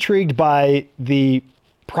 I am intrigued by the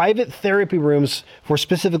private therapy rooms for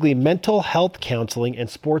specifically mental health counseling and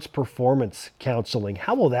sports performance counseling.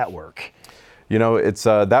 How will that work? It's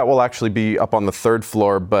that will actually be up on the 3rd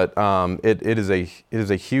floor, but it is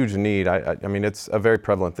a huge need. It's a very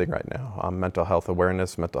prevalent thing right now. Mental health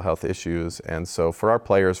awareness, mental health issues, and so for our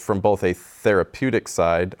players, from both a therapeutic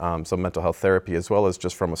side, so mental health therapy, as well as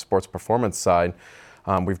just from a sports performance side,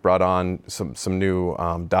 we've brought on some new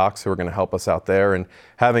docs who are going to help us out there, and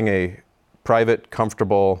having a private,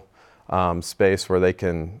 comfortable space where they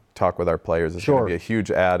can talk with our players is going to be a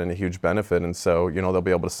huge add and a huge benefit. And so, they'll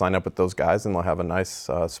be able to sign up with those guys, and they'll have a nice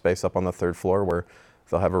space up on the 3rd floor where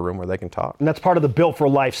they'll have a room where they can talk. And that's part of the Built for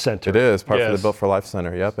Life Center. It is part of the Built for Life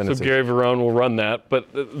Center. Yep. And so Gary Verone will run that, but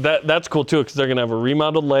that's cool too, because they're going to have a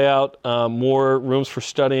remodeled layout, more rooms for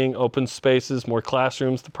studying, open spaces, more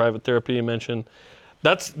classrooms, the private therapy you mentioned.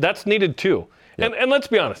 That's needed too. Yep. And let's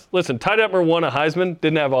be honest. Listen, Ty Detmer won a Heisman,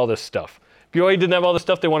 didn't have all this stuff. BYU didn't have all this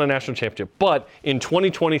stuff, they won a national championship. But in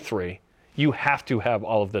 2023, you have to have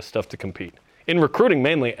all of this stuff to compete. In recruiting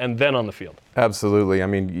mainly, and then on the field. Absolutely.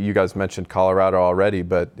 You guys mentioned Colorado already,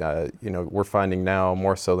 but we're finding now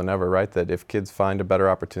more so than ever, right, that if kids find a better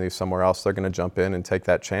opportunity somewhere else, they're going to jump in and take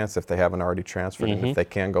that chance if they haven't already transferred, and if they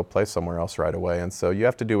can go play somewhere else right away. And so you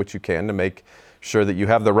have to do what you can to make sure that you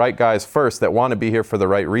have the right guys first that want to be here for the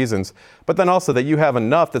right reasons, but then also that you have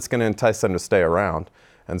enough that's going to entice them to stay around.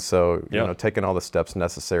 And so, you know, taking all the steps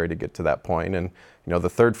necessary to get to that point. And, you know, the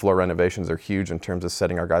third floor renovations are huge in terms of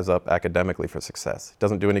setting our guys up academically for success. It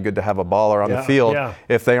doesn't do any good to have a baller on the field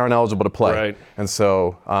if they aren't eligible to play. Right. And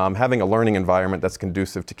so having a learning environment that's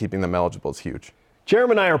conducive to keeping them eligible is huge.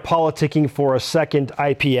 Jarom and I are politicking for a second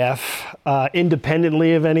IPF,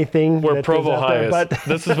 independently of anything. We're Provo highest. But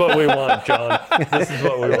this is what we want, John. This is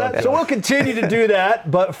what we want. So we'll continue to do that.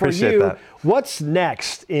 But for Appreciate you, that. what's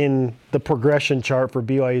next in the progression chart for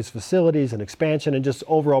BYU's facilities and expansion and just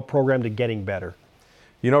overall program to getting better?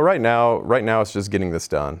 You know, right now it's just getting this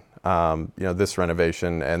done. You know, this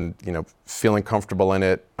renovation and, you know, feeling comfortable in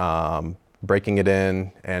it, breaking it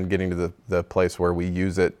in and getting to the place where we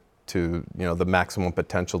use it to, you know, the maximum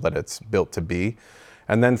potential that it's built to be.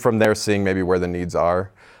 And then from there, seeing maybe where the needs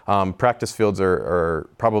are. Practice fields are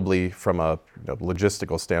probably, from a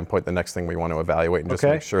logistical standpoint, the next thing we want to evaluate and just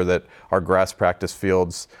make sure that our grass practice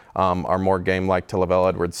fields are more game-like to Lavelle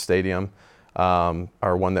Edwards Stadium,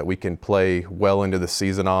 are one that we can play well into the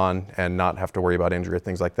season on and not have to worry about injury or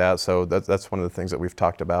things like that. So that's one of the things that we've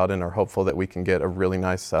talked about and are hopeful that we can get a really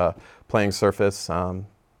nice playing surface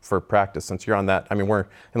for practice. Since you're on that, I mean, we're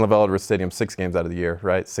in Lavelle Edwards Stadium 6 games out of the year,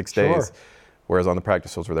 right? 6 days. Whereas on the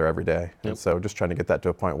practice fields, we're there every day. And so just trying to get that to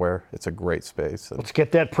a point where it's a great space. And let's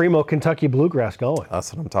get that primo Kentucky bluegrass going.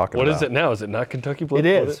 That's what I'm talking about. What is it now? Is it not Kentucky It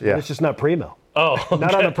is. It's just not primo. Oh, okay.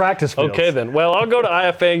 Not on the practice fields. Okay, then. Well, I'll go to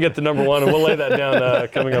IFA and get the number 1, and we'll lay that down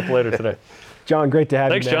coming up later today. John, great to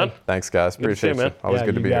have Thanks, you, man. John. Thanks, guys. Appreciate it, man. Always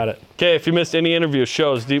good to be here. It. Okay, if you missed any interviews,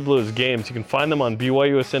 shows, Deep Blues, games, you can find them on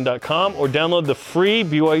BYUSN.com or download the free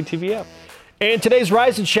BYU TV app. And today's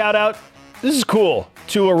Rise and Shout Out, this is cool,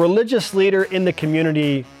 to a religious leader in the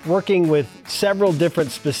community working with several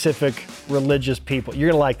different specific religious people. You're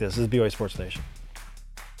going to like this. This is BYU Sports Nation.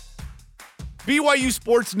 BYU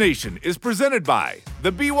Sports Nation is presented by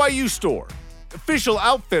the BYU Store, official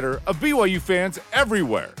outfitter of BYU fans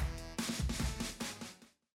everywhere.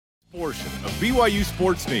 Portion of BYU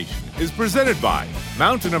Sports Nation is presented by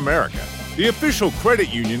Mountain America, the official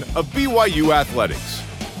credit union of BYU Athletics.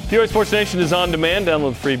 BYU Sports Nation is on demand.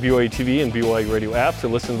 Download the free BYU TV and BYU radio apps or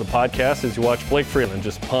listen to the podcast as you watch Blake Freeland.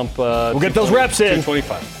 Just pump we'll get those reps in.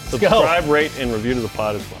 225. Subscribe, rate, and review to the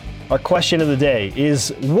pod as well. Our question of the day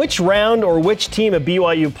is, which round or which team a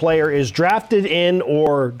BYU player is drafted in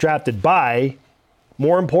or drafted by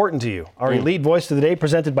more important to you? Our elite voice of the day,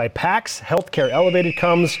 presented by PAX Healthcare Elevated,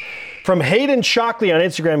 comes from Hayden Shockley on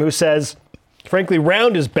Instagram, who says, frankly,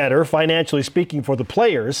 round is better, financially speaking, for the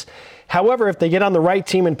players. However, if they get on the right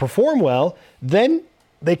team and perform well, then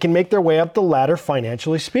they can make their way up the ladder,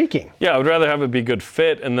 financially speaking. Yeah, I would rather have it be good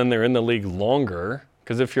fit and then they're in the league longer.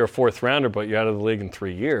 Because if you're a 4th rounder, but you're out of the league in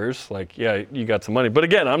 3 years, like, yeah, you got some money. But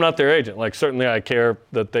again, I'm not their agent. Like, certainly I care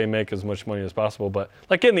that they make as much money as possible. But,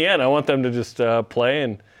 like, in the end, I want them to just play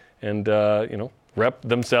and you know, rep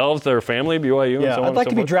themselves, their family, BYU, and so on. I'd like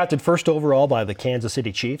to be drafted first overall by the Kansas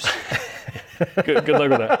City Chiefs. Good luck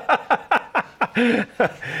with that.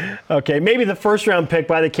 Okay, maybe the first round pick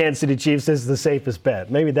by the Kansas City Chiefs is the safest bet.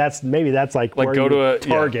 Maybe that's like where go you to a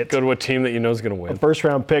target. Go to a team that you know is going to win. A first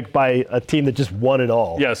round pick by a team that just won it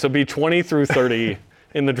all. Yeah, so be 20 through 30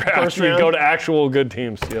 in the draft. First you round? go to actual good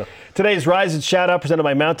teams. Yeah. Today's Rise and Shout Out, presented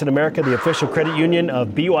by Mountain America, the official credit union of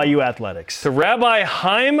BYU Athletics. To Rabbi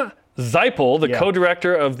Chaim Zeipel, the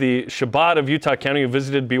co-director of the Shabbat of Utah County, who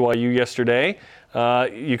visited BYU yesterday.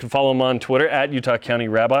 You can follow him on Twitter at Utah County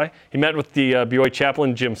Rabbi. He met with the BYU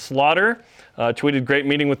chaplain Jim Slaughter. Tweeted, great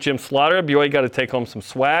meeting with Jim Slaughter. BYU got to take home some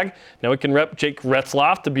swag. Now we can rep Jake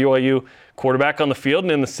Retzloff, the BYU quarterback on the field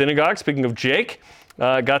and in the synagogue. Speaking of Jake,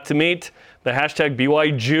 got to meet the hashtag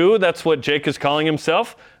BYU Jew. That's what Jake is calling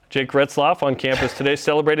himself. Jake Retzloff on campus today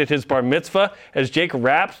celebrated his bar mitzvah as Jake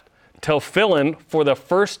wrapped tefillin for the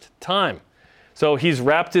first time. So he's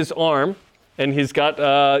wrapped his arm. And he's got,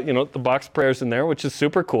 the box prayers in there, which is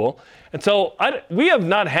super cool. And so we have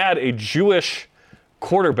not had a Jewish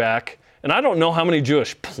quarterback, and I don't know how many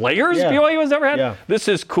Jewish players BYU has ever had. Yeah. This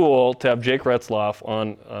is cool to have Jake Retzloff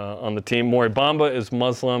on the team. Maury Bamba is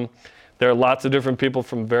Muslim. There are lots of different people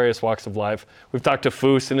from various walks of life. We've talked to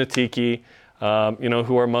Foos and Atiki,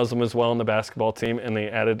 who are Muslim as well on the basketball team, and they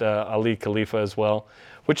added Ali Khalifa as well,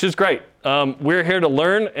 which is great. We're here to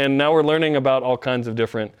learn, and now we're learning about all kinds of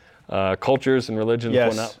different cultures and religions and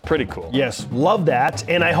whatnot. Pretty cool. Yes, love that.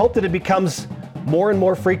 And I hope that it becomes more and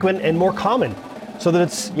more frequent and more common so that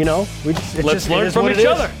it's, let's learn from each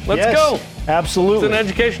other. Let's go. Absolutely. It's an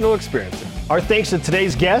educational experience. Our thanks to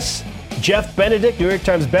today's guests, Jeff Benedict, New York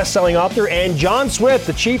Times bestselling author, and Jon Swift,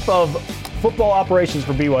 the Chief of Football Operations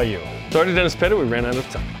for BYU. Sorry to Dennis Pitta, we ran out of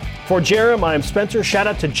time. For Jarom, I'm Spencer. Shout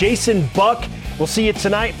out to Jason Buck. We'll see you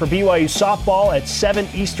tonight for BYU softball at 7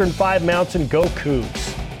 Eastern, 5 Mountain. Go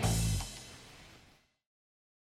Cougs.